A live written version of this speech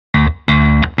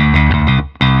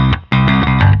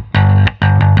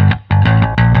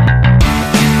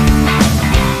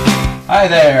Hi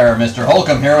there, Mr.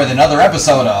 Holcomb here with another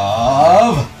episode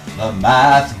of The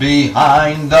Math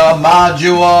Behind the Modules.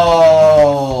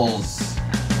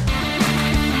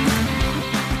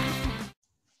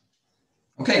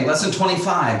 Okay, lesson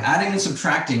 25, adding and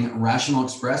subtracting rational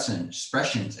expressions.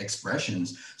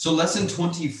 So lesson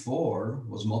 24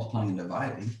 was multiplying and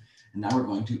dividing, and now we're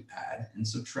going to add and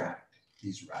subtract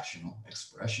these rational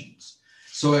expressions.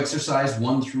 So exercise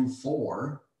 1 through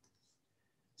 4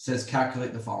 says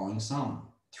calculate the following sum.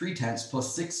 3/10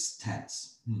 plus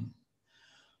 6/10.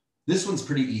 This one's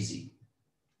pretty easy.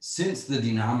 Since the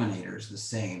denominator is the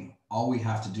same, all we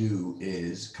have to do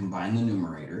is combine the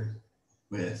numerator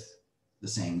with the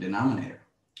same denominator.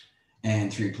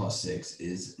 And 3 plus 6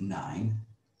 is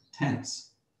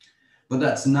 9/10. But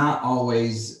that's not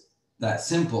always that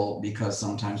simple because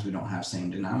sometimes we don't have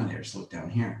same denominators. Look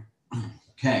down here.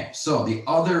 Okay, so the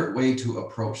other way to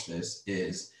approach this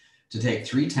is to take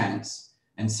 3/10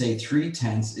 and say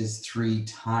 3/10 is 3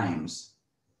 times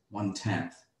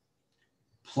 1/10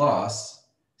 plus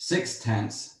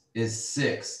 6/10 is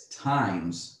 6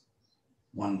 times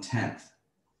 1/10.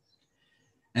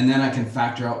 And then I can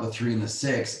factor out the 3 and the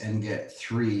 6 and get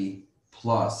 3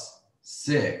 plus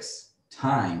 6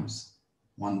 times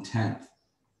 1/10.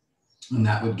 And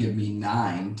that would give me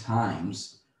 9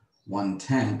 times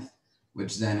 1/10,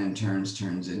 which then in turns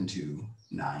turns into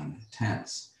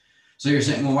 9/10. So you're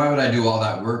saying, well, why would I do all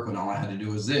that work when all I had to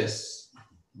do was this?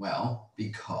 Well,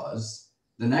 because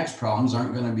the next problems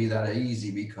aren't going to be that easy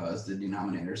because the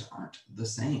denominators aren't the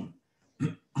same.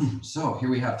 So here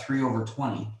we have 3 over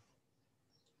 20,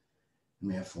 and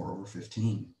we have 4 over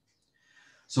 15.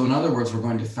 So in other words, we're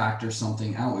going to factor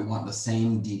something out. We want the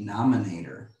same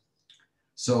denominator.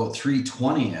 So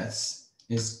 3/20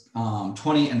 is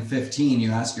 20 and 15.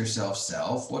 You ask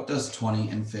yourself, what does 20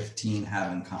 and 15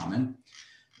 have in common?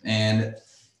 And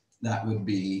that would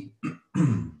be,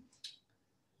 we're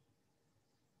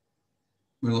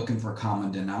looking for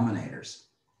common denominators.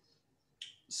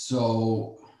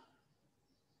 So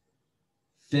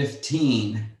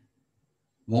 15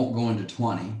 won't go into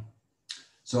 20.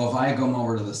 So if I come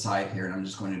over to the side here, and I'm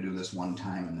just going to do this one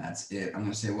time and that's it, I'm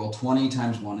going to say, well, 20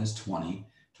 times 1 is 20,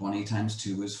 20 times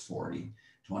 2 is 40,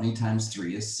 20 times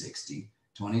 3 is 60,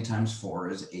 20 times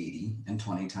 4 is 80, and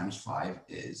 20 times 5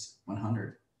 is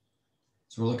 100.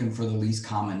 So we're looking for the least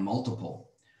common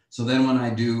multiple. So then when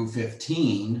I do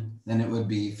 15, then it would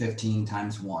be 15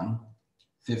 times 1,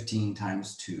 15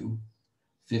 times 2,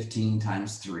 15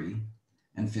 times 3,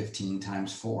 and 15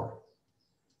 times 4.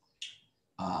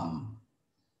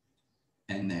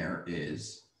 And there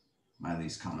is my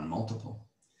least common multiple.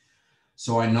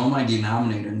 So I know my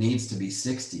denominator needs to be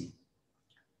 60.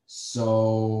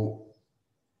 So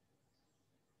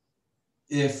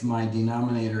if my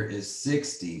denominator is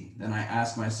 60, then I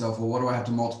ask myself, well, what do I have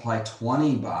to multiply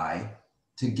 20 by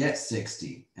to get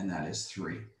 60? And that is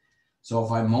 3. So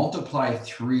if I multiply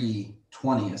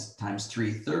 3/20 times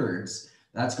 3/3,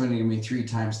 that's going to give me 3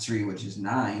 times 3, which is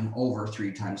 9, over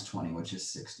 3 times 20, which is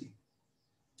 60.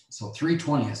 So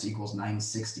 3/20 equals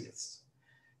 9/60.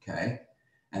 Okay.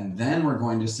 And then we're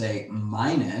going to say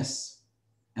minus,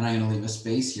 and I'm going to leave a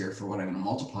space here for what I'm going to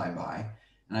multiply by.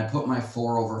 And I put my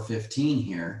 4 over 15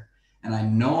 here, and I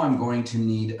know I'm going to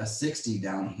need a 60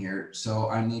 down here. So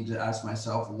I need to ask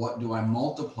myself, what do I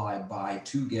multiply by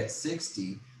to get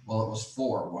 60? Well, it was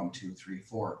 4, 1, 2, 3,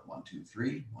 4, 1, 2,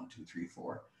 3, 1, 2, 3,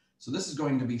 4. So this is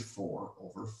going to be 4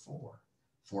 over 4.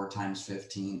 4 times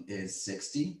 15 is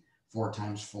 60. 4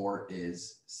 times 4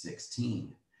 is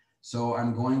 16. So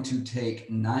I'm going to take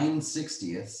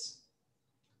 9/60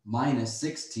 minus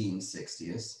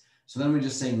 16/60. So then we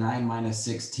just say 9 minus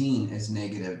 16 is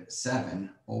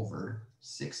 -7 over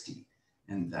 60.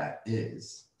 And that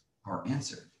is our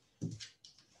answer.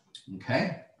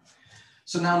 Okay.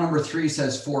 So now number 3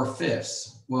 says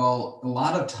 4/5. Well, a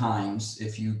lot of times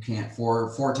if you can't,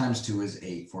 4 times 2 is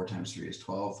 8, 4 times 3 is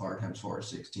 12, 4 times 4 is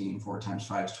 16, 4 times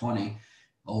 5 is 20.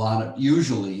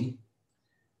 Usually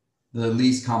the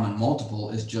least common multiple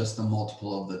is just the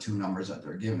multiple of the two numbers that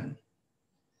they're given.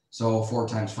 So 4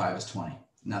 times 5 is 20.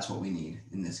 And that's what we need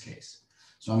in this case.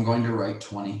 So I'm going to write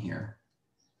 20 here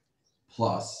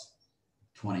plus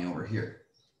 20 over here.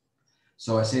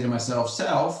 So I say to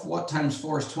myself, what times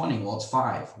 4 is 20? Well, it's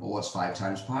 5. Well, what's 5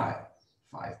 times pi?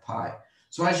 5 pi.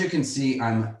 So as you can see,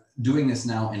 I'm doing this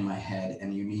now in my head,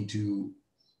 and you need to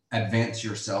advance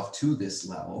yourself to this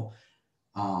level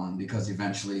because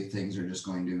eventually things are just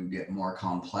going to get more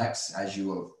complex as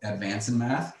you advance in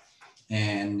math.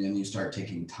 And then you start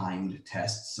taking timed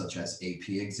tests such as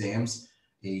AP exams,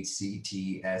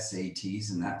 ACT,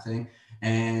 SATs, and that thing.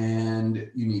 And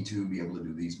you need to be able to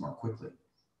do these more quickly.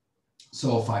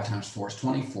 So 5 times 4 is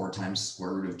 20. 4 times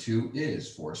square root of 2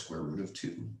 is 4 square root of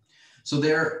 2. So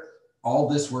there, all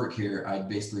this work here, I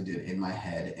basically did in my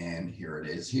head, and here it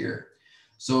is here.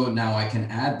 So now I can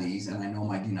add these, and I know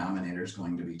my denominator is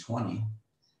going to be 20,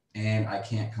 and I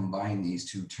can't combine these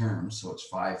two terms. So it's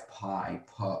 5 pi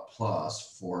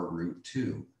plus 4 root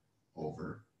 2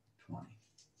 over 20.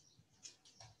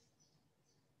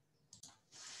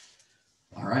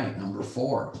 All right, number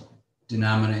 4,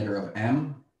 denominator of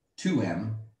m,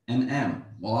 2m, and m.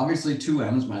 Well, obviously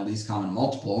 2m is my least common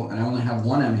multiple, and I only have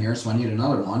one m here, so I need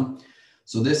another one.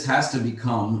 So this has to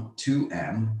become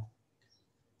 2m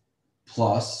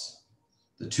plus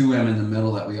the 2m in the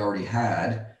middle that we already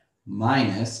had,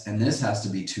 minus, and this has to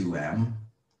be 2m.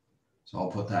 So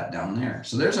I'll put that down there.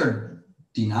 So there's our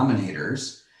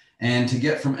denominators. And to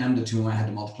get from m to 2m, I had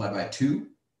to multiply by 2.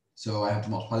 So I have to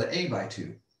multiply the a by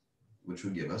 2, which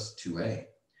would give us 2a.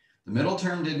 The middle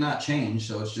term did not change,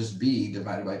 so it's just b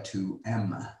divided by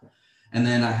 2m. And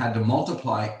then I had to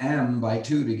multiply m by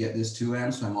 2 to get this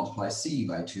 2m, so I multiply c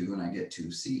by 2, and I get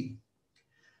 2c.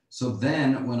 So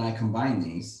then when I combine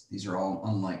these are all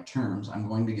unlike terms, I'm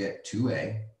going to get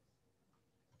 2a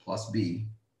plus b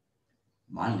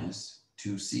minus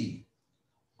 2c,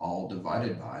 all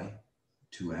divided by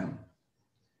 2m.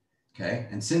 Okay,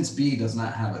 and since b does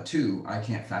not have a 2, I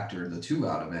can't factor the 2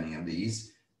 out of any of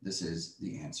these. This is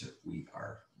the answer. We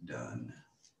are done.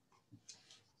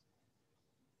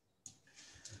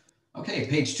 Okay,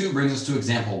 page 2 brings us to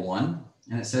example 1,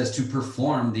 and it says to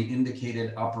perform the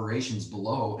indicated operations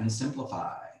below and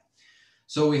simplify.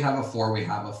 So we have a 4, we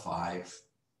have a 5.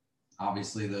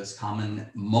 Obviously, this common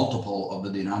multiple of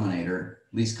the denominator,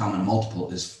 least common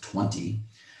multiple, is 20.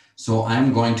 So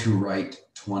I'm going to write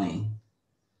 20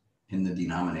 in the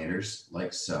denominators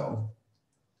like so.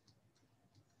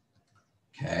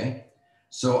 Okay,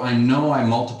 so I know I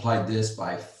multiplied this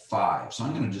by 5, so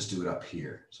I'm going to just do it up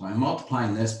here. So I'm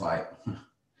multiplying this by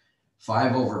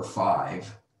 5 over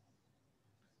 5,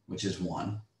 which is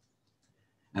 1.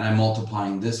 And I'm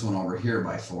multiplying this one over here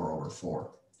by 4 over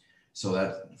 4. So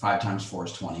that 5 times 4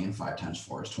 is 20, and 5 times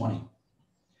 4 is 20.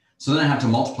 So then I have to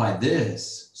multiply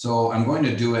this. So I'm going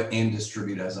to do it and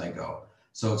distribute as I go.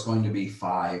 So it's going to be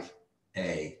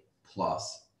 5a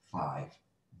plus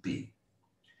 5b.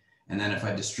 And then if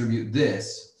I distribute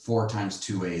this, 4 times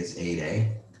 2a is 8a,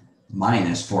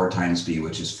 minus 4 times b,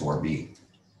 which is 4b.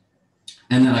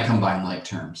 And then I combine like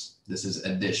terms. This is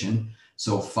addition.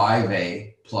 So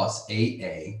 5a plus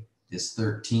 8a is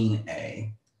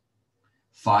 13a.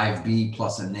 5b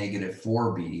plus a negative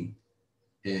 4b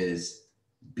is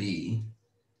b,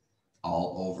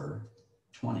 all over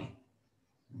 20.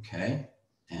 Okay,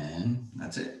 and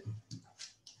that's it.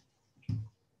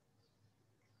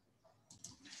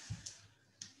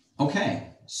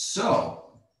 Okay,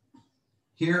 so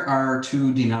here are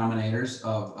two denominators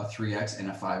of a 3x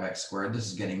and a 5x squared. This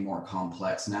is getting more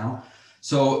complex now.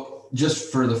 So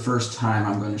just for the first time,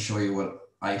 I'm going to show you what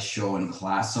I show in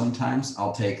class sometimes.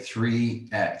 I'll take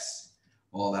 3x.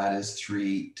 Well, that is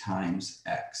 3 times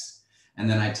x. And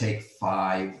then I take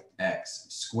 5x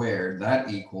squared.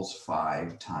 That equals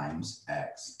 5 times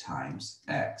x times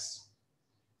x.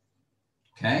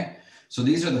 Okay? So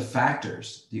these are the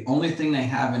factors. The only thing they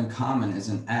have in common is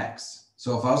an x.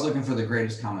 So if I was looking for the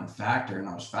greatest common factor and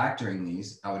I was factoring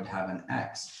these, I would have an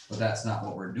x, but that's not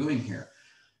what we're doing here.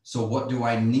 So what do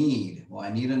I need? Well, I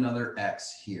need another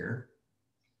x here,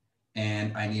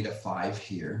 and I need a 5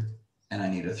 here, and I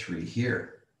need a 3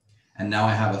 here. And now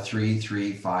I have a 3,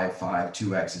 3, 5, 5,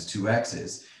 2 x's, 2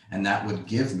 x's, and that would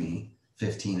give me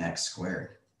 15x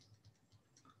squared.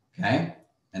 Okay?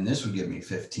 And this would give me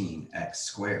 15x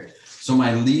squared. So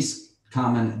my least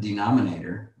common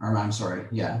denominator, or I'm sorry,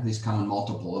 yeah, least common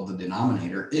multiple of the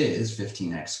denominator is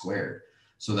 15x squared.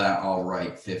 So that I'll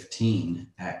write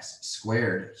 15x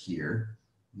squared here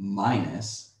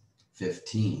minus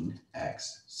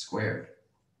 15x squared.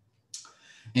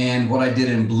 And what I did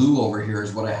in blue over here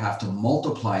is what I have to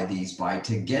multiply these by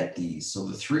to get these. So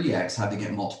the 3x had to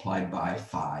get multiplied by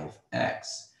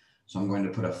 5x. So I'm going to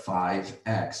put a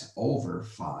 5x over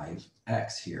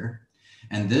 5x here.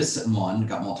 And this one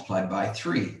got multiplied by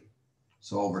 3.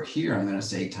 So over here, I'm going to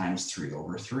say times 3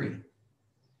 over 3.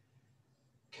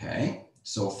 Okay,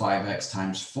 so 5x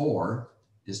times 4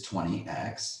 is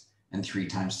 20x, and 3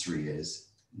 times 3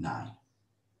 is 9.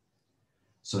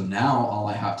 So now all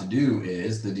I have to do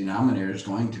is the denominator is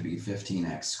going to be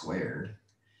 15x squared,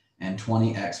 and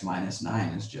 20x minus 9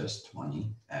 is just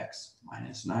 20x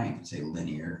minus 9. It's a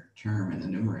linear term in the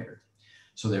numerator.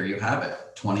 So there you have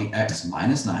it, 20x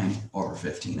minus 9 over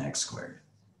 15x squared.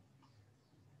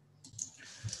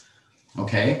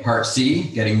 Okay, part C,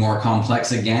 getting more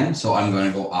complex again. So I'm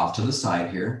going to go off to the side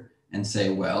here and say,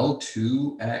 well,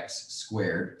 2x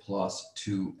squared plus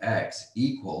 2x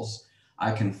equals,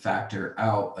 I can factor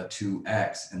out a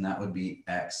 2x, and that would be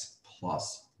x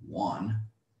plus 1.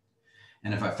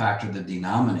 And if I factor the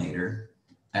denominator,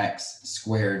 x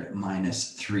squared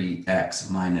minus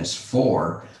 3x minus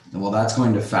 4, well, that's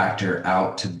going to factor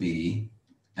out to be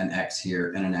an x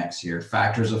here and an x here.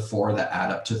 Factors of 4 that add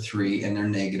up to 3, and they're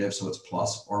negative, so it's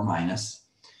plus or minus.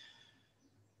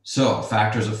 So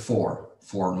factors of 4,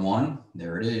 4 and 1,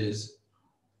 there it is.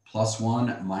 Plus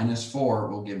 1 minus 4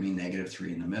 will give me negative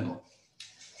 3 in the middle.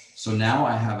 So now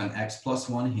I have an x plus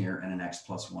 1 here and an x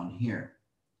plus 1 here.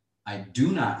 I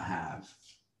do not have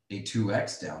a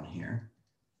 2x down here.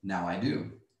 Now I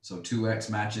do. So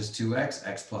 2x matches 2x,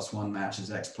 x plus 1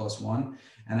 matches x plus 1,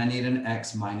 and I need an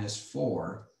x minus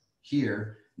 4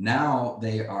 here. Now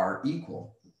they are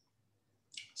equal.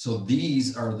 So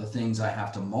these are the things I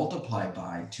have to multiply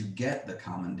by to get the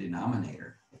common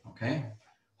denominator, okay?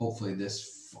 Hopefully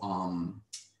this form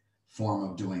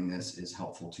of doing this is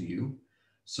helpful to you.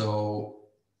 So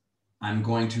I'm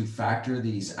going to factor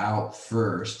these out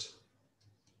first.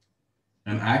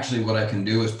 And actually what I can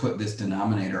do is put this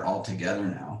denominator all together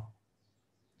now.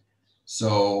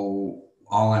 So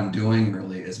all I'm doing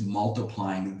really is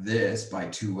multiplying this by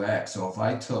 2x. So if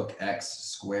I took x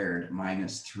squared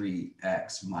minus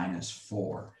 3x minus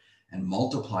 4 and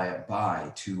multiply it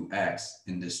by 2x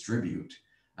and distribute,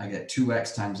 I get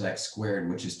 2x times x squared,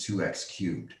 which is 2x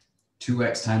cubed.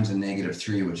 2x times a negative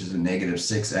 3, which is a negative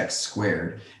 6x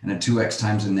squared, and a 2x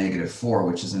times a negative 4,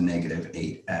 which is a negative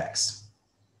 8x.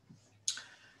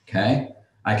 Okay,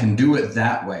 I can do it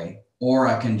that way, or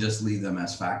I can just leave them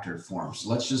as factored forms. So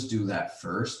let's just do that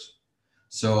first.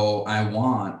 So I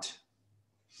want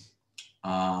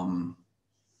to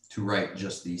write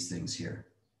just these things here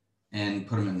and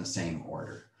put them in the same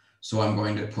order. So I'm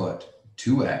going to put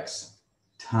 2x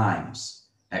times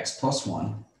x plus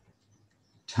 1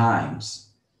 times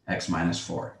x minus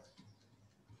 4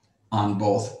 on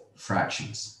both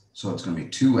fractions. So it's going to be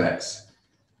 2x,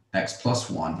 x plus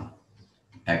 1,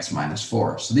 x minus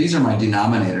 4. So these are my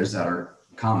denominators that are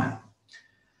common.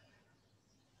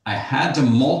 I had to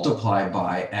multiply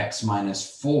by x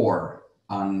minus 4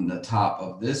 on the top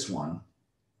of this one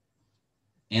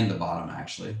and the bottom,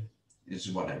 actually,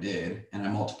 is what I did. And I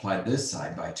multiplied this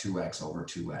side by 2x over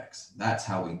 2x. That's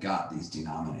how we got these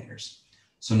denominators.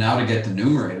 So now to get the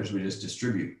numerators, we just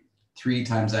distribute. 3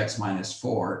 times x minus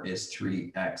 4 is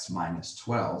 3x minus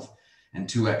 12, and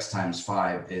 2x times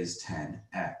 5 is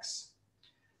 10x.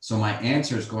 So my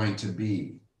answer is going to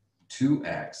be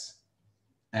 2x,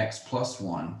 x plus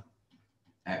 1,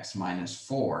 x minus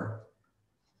 4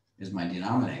 is my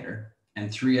denominator, and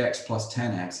 3x plus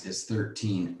 10x is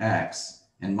 13x,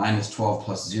 and minus 12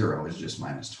 plus 0 is just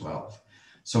minus 12.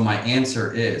 So my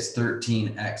answer is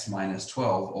 13x minus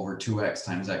 12 over 2x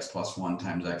times x plus 1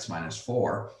 times x minus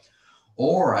 4,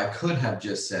 or I could have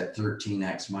just said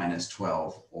 13x minus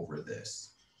 12 over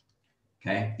this.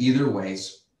 Okay, either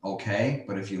way's okay,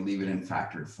 but if you leave it in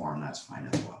factored form, that's fine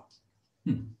as well.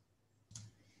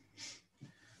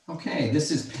 Okay,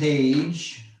 this is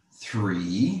page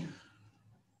 3,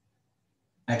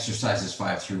 exercises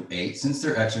 5 through 8. Since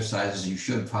they're exercises, you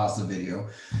should pause the video,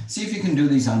 see if you can do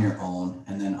these on your own,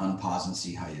 and then unpause and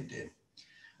see how you did.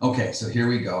 Okay, so here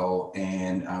we go,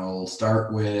 and I'll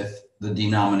start with the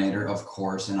denominator, of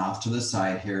course, and off to the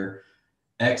side here,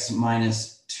 x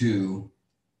minus 2.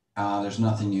 There's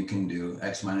nothing you can do.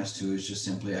 X minus 2 is just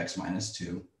simply x minus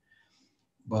 2.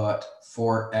 But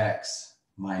for x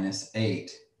minus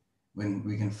 8, when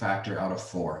we can factor out a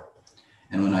 4.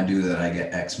 And when I do that, I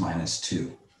get x minus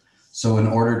 2. So in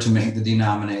order to make the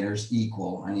denominators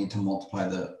equal, I need to multiply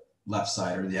the left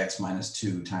side, or the x minus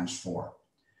 2, times 4.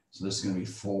 So this is going to be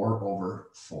 4 over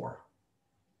 4.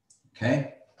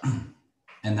 Okay?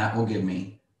 And that will give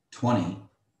me 20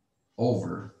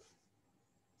 over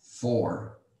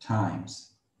 4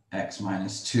 times x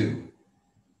minus 2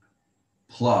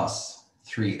 plus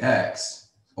 3x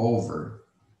over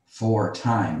 4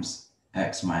 times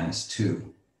x minus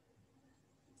 2.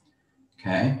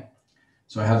 Okay,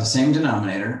 so I have the same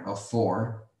denominator of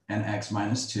 4 and x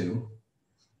minus 2,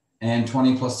 and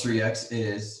 20 plus 3x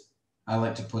is, I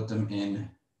like to put them in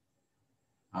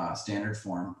standard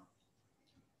form,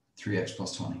 3x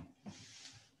plus 20.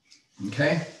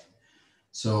 Okay,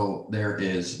 so there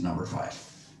is number 5.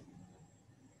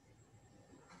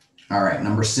 All right,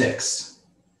 number 6,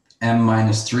 m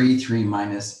minus 3, 3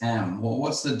 minus m. Well,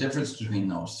 what's the difference between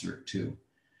those two?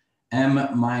 M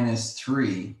minus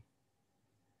 3,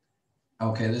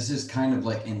 Okay, this is kind of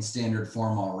like in standard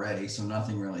form already, so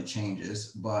nothing really changes,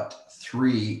 but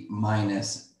 3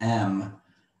 minus m,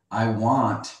 I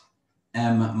want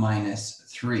m minus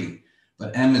 3,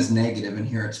 but m is negative and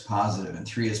here it's positive, and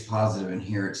 3 is positive and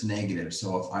here it's negative.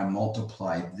 So if I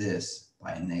multiply this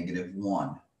by a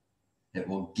 -1, it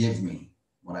will give me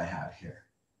what I have here.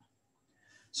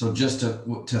 So just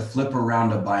to flip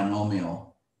around a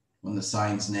binomial when the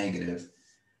sign's negative,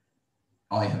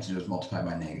 all you have to do is multiply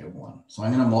by -1. So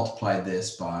I'm going to multiply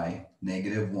this by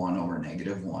 -1 over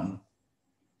 -1.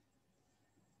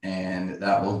 And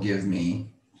that will give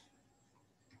me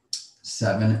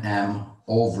 7m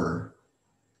over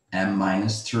m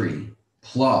minus 3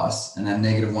 plus, and then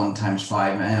 -1 times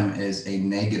 5m is a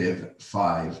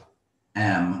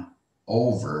 -5m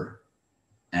over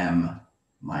m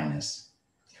minus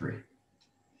 3.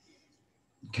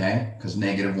 Okay, because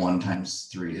 -1 times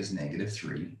 3 is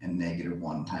 -3, and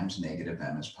 -1 times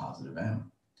 -m is positive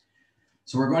m.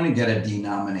 So we're going to get a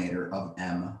denominator of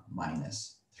m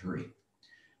minus 3.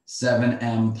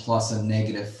 7m plus a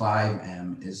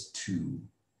 -5m is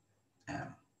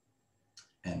 2m.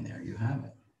 And there you have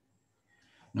it.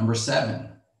 Number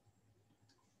 7.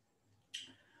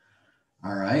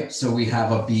 All right, so we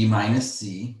have a b minus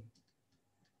c.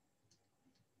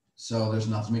 So there's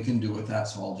nothing we can do with that,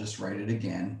 so I'll just write it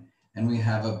again. And we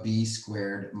have a b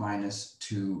squared minus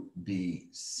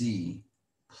 2bc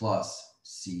plus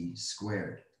c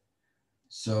squared.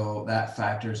 So that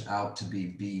factors out to be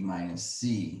b minus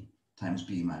c times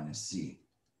b minus c.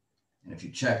 And if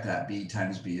you check that, b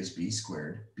times b is b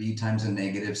squared. B times a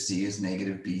 -c is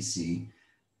 -bc.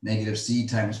 -c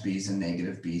times b is a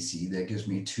 -bc. That gives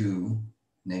me 2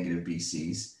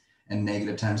 -bc's. And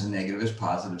negative times a negative is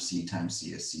positive. C times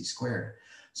c is c squared.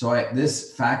 So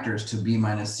this factors to b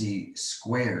minus c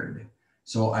squared.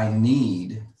 So I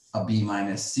need a b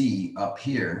minus c up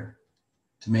here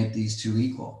to make these two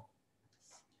equal.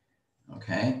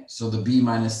 Okay, so the b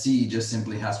minus c just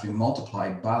simply has to be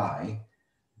multiplied by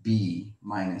b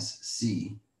minus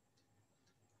c.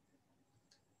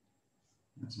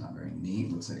 That's not very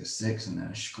neat. Looks like a 6 and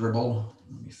then a scribble.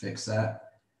 Let me fix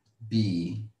that.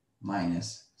 B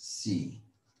minus c.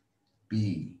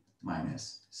 B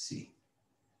minus c.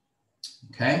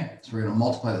 Okay, so we're going to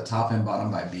multiply the top and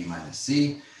bottom by b minus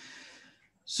c.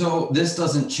 So this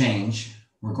doesn't change.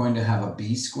 We're going to have a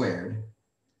b squared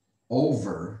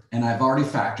over, and I've already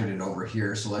factored it over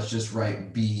here, so let's just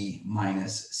write b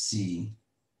minus c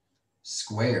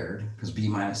squared, because b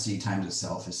minus c times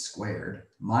itself is squared,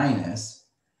 minus,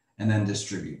 and then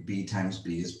distribute. B times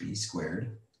b is b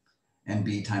squared, and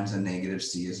b times a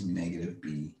 -c is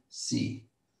 -bc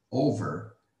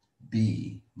over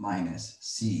b minus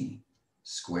c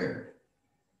squared.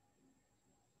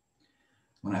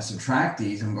 When I subtract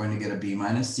these, I'm going to get a b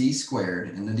minus c squared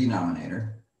in the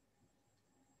denominator.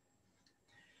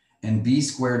 And b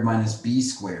squared minus b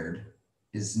squared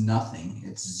is nothing.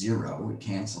 It's 0. It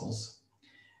cancels.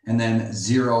 And then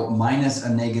 0 minus a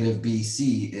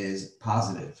 -bc is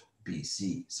positive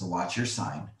bc. So watch your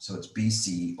sign. So it's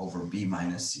bc over b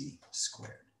minus c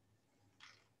squared.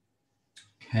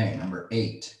 Okay, number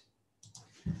 8.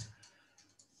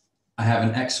 I have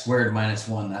an x squared minus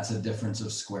 1. That's a difference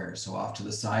of squares. So off to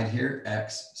the side here,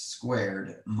 x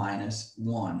squared minus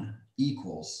 1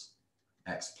 equals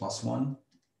x plus 1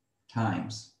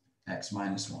 times x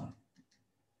minus 1.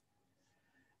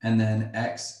 And then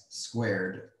x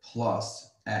squared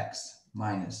plus x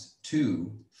minus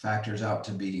 2 factors out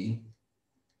to be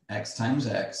x times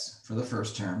x for the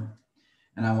first term.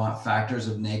 And I want factors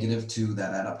of -2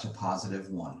 that add up to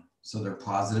 +1. So they're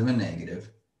positive and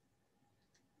negative.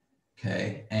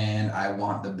 Okay, and I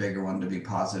want the bigger one to be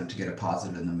positive to get a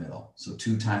positive in the middle. So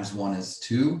 2 times 1 is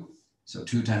 2. So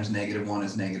 2 times -1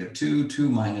 is -2. 2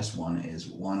 minus 1 is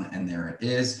 1, and there it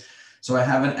is. So I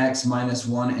have an x minus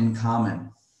 1 in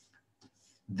common.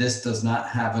 This does not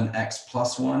have an x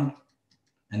plus 1,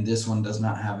 and this one does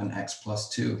not have an x plus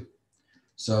 2.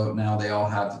 So now they all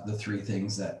have the 3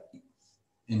 things that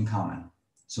in common.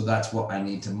 So that's what I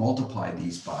need to multiply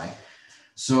these by.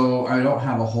 So I don't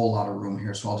have a whole lot of room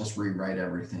here, so I'll just rewrite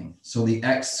everything. So the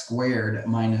x squared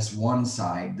minus 1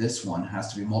 side, this one has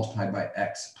to be multiplied by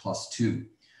x plus 2.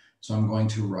 So I'm going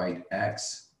to write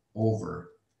x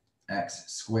over x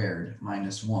squared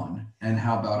minus 1. And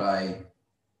how about I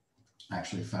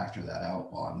actually factor that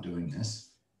out while I'm doing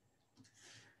this?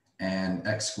 And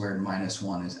x squared minus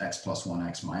 1 is x plus 1,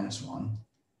 x minus 1.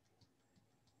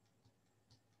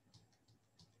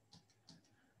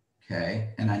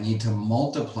 Okay, and I need to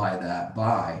multiply that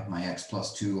by my x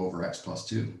plus 2 over x plus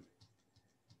 2.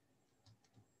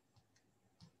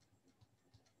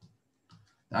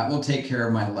 That will take care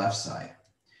of my left side.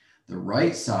 The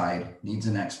right side needs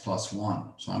an x plus 1.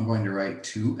 So I'm going to write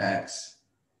 2x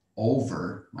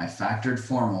over my factored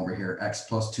form over here, x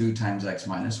plus 2 times x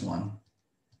minus 1.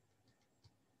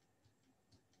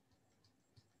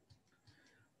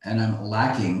 And I'm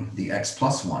lacking the x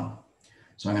plus 1.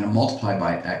 So I'm going to multiply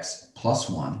by x plus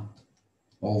 1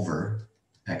 over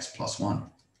x plus 1.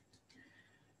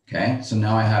 Okay, so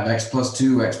now I have x plus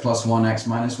 2, x plus 1, x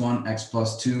minus 1, x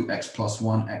plus 2, x plus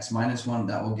 1, x minus 1.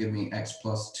 That will give me x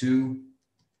plus 2,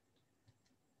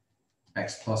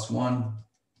 x plus 1,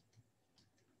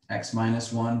 x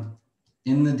minus 1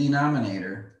 in the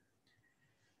denominator.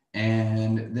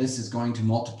 And this is going to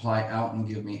multiply out and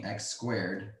give me x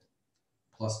squared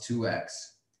plus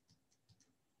 2x.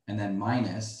 And then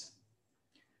minus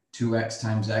 2x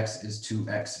times x is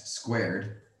 2x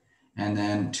squared. And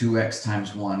then 2x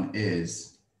times 1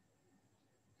 is,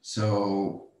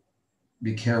 so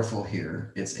be careful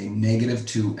here. It's a negative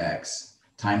 2x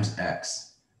times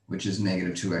x, which is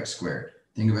negative 2x squared.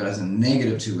 Think of it as a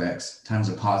negative 2x times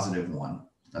a positive 1.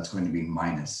 That's going to be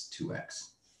minus 2x.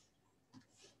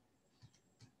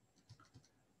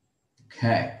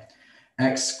 Okay,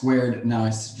 x squared, now I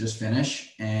just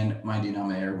finish, and my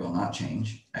denominator will not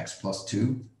change. X plus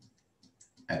 2.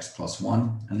 X plus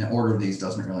 1, and the order of these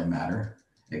doesn't really matter.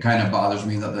 It kind of bothers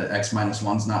me that the x minus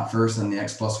 1's not first, then the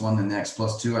x plus 1, then the x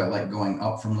plus 2. I like going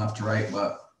up from left to right,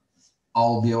 but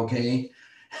I'll be okay.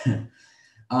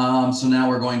 So now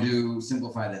we're going to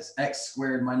simplify this. X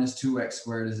squared minus 2x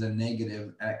squared is a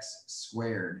negative x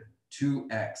squared.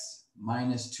 2x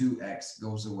minus 2x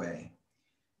goes away,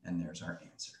 and there's our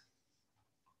answer.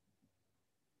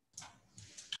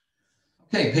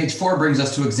 Okay, page 4 brings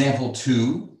us to example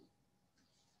 2.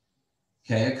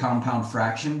 Okay, a compound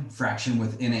fraction, fraction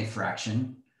within a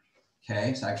fraction.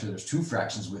 Okay, so actually there's two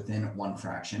fractions within one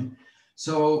fraction.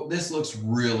 So this looks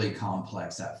really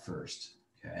complex at first.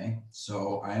 Okay,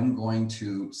 so I'm going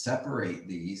to separate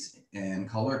these and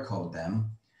color code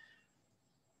them.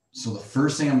 So the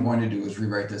first thing I'm going to do is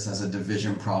rewrite this as a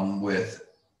division problem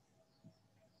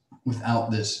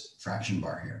without this fraction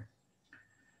bar here.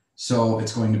 So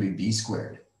it's going to be b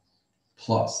squared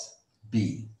plus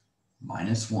b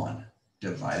minus 1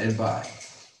 divided by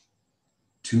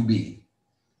 2b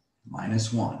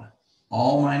minus 1,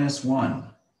 all minus 1.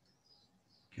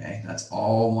 Okay, that's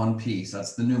all one piece.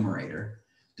 That's the numerator,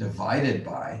 divided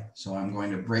by, so I'm going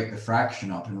to break the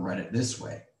fraction up and write it this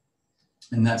way.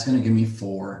 And that's going to give me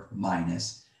 4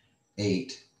 minus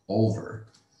 8 over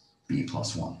b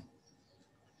plus 1.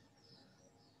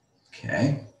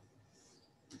 Okay.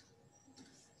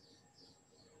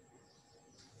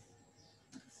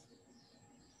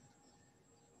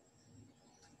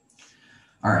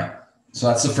 All right, so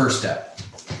that's the first step.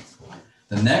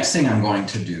 The next thing I'm going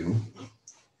to do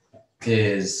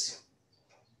is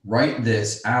write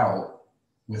this out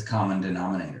with common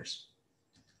denominators.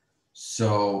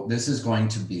 So this is going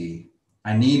to be,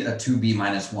 I need a 2b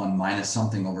minus 1 minus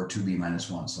something over 2b minus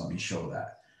 1. So let me show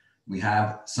that. We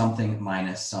have something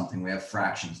minus something. We have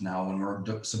fractions. Now, when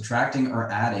we're subtracting or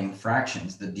adding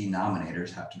fractions, the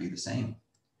denominators have to be the same.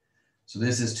 So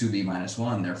this is 2b minus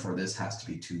 1. Therefore, this has to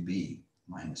be 2b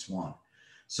minus 1.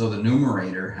 So the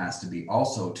numerator has to be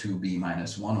also 2b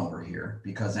minus 1 over here,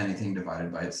 because anything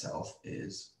divided by itself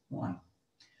is 1.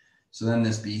 So then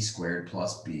this b squared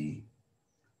plus b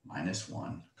minus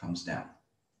 1 comes down.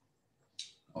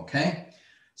 Okay,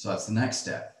 so that's the next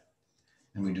step.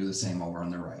 And we do the same over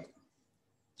on the right.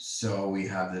 So we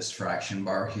have this fraction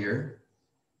bar here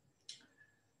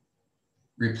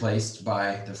replaced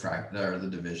by the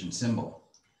division symbol.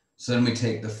 So then we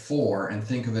take the 4 and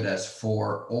think of it as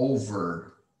 4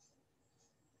 over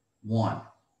 1.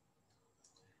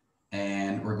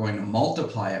 And we're going to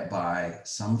multiply it by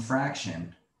some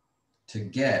fraction to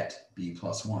get b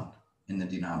plus 1 in the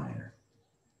denominator.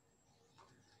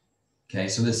 Okay,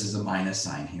 so this is a minus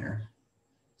sign here.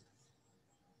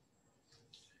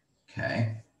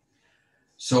 Okay,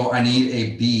 so I need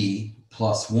a b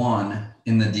plus 1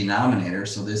 in the denominator,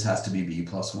 so this has to be b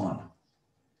plus 1.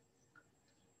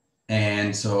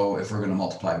 And so if we're going to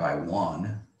multiply by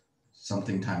 1,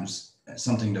 something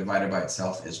divided by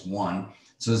itself is 1.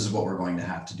 So this is what we're going to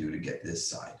have to do to get this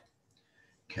side.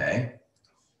 Okay.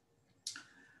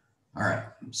 All right.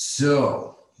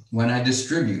 So when I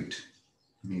distribute,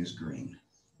 let me use green.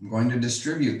 I'm going to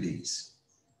distribute these.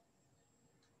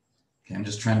 Okay. I'm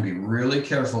just trying to be really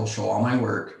careful, show all my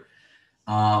work.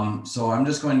 So I'm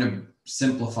just going to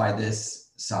simplify this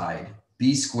side.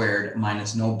 B squared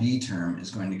minus no b term is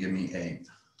going to give me a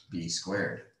b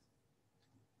squared.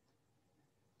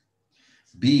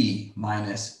 B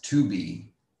minus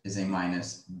 2b is a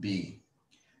minus b.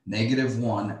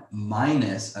 -1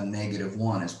 minus a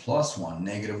 -1 is +1.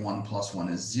 -1 plus 1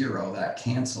 is 0. That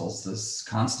cancels. This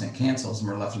constant cancels, and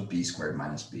we're left with b squared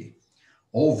minus b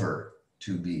over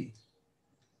 2b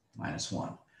minus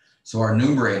 1. So our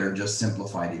numerator just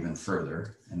simplified even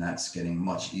further, and that's getting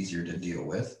much easier to deal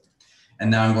with.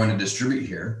 And now I'm going to distribute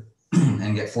here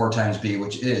and get 4 times b,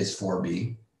 which is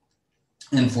 4b,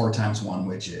 and 4 times 1,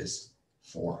 which is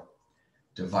 4,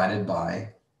 divided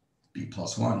by b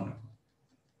plus 1.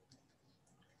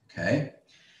 Okay,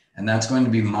 and that's going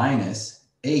to be minus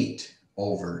 8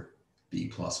 over b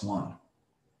plus 1.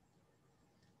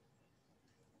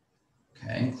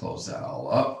 Okay, close that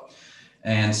all up.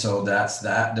 And so that's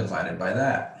that divided by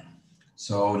that.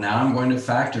 So now I'm going to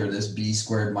factor this b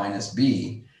squared minus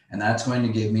b, and that's going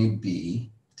to give me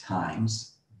b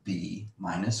times b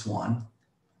minus 1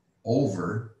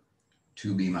 over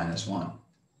 2b minus 1.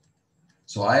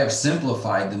 So I have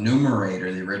simplified the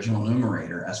numerator, the original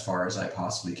numerator, as far as I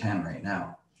possibly can right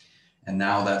now. And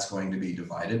now that's going to be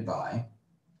divided by,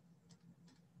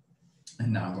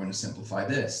 and now I'm going to simplify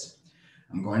this.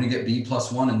 I'm going to get b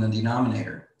plus 1 in the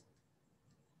denominator.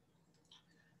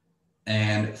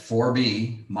 And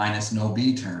 4b minus no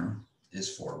b term is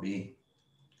 4b.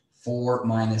 4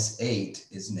 minus 8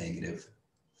 is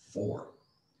 -4.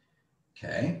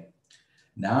 Okay,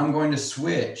 now I'm going to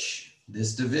switch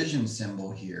this division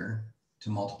symbol here to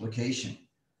multiplication.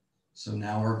 So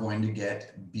now we're going to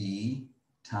get b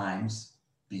times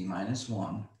b minus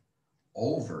 1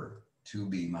 over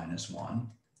 2b minus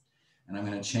 1. And I'm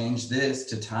going to change this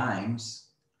to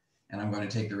times, and I'm going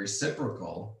to take the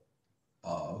reciprocal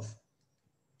of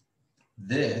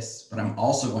this, but I'm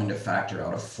also going to factor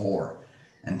out a 4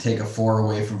 and take a 4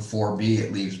 away from 4b,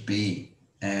 it leaves b,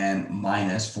 and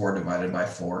minus 4 divided by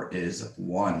 4 is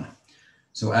 1.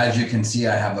 So as you can see,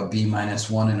 I have a b minus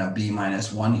 1 and a b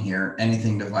minus 1 here.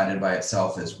 Anything divided by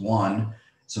itself is 1.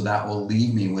 So that will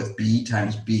leave me with b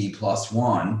times b plus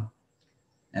 1.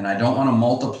 And I don't want to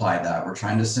multiply that. We're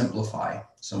trying to simplify.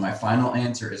 So my final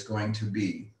answer is going to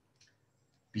be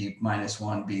b minus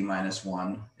 1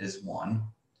 is 1.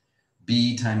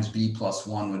 B times b plus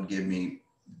 1 would give me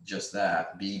just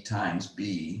that, b times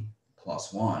b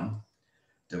plus 1,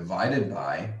 divided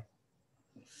by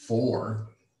 4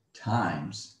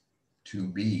 times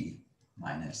 2b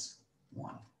minus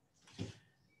 1.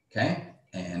 Okay,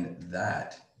 and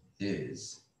that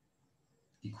is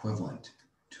equivalent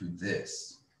to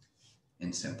this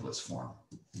in simplest form.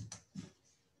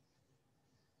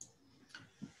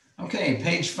 Okay,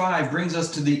 page 5 brings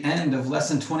us to the end of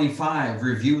lesson 25.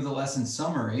 Review the lesson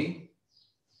summary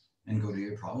and go to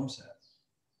your problem set.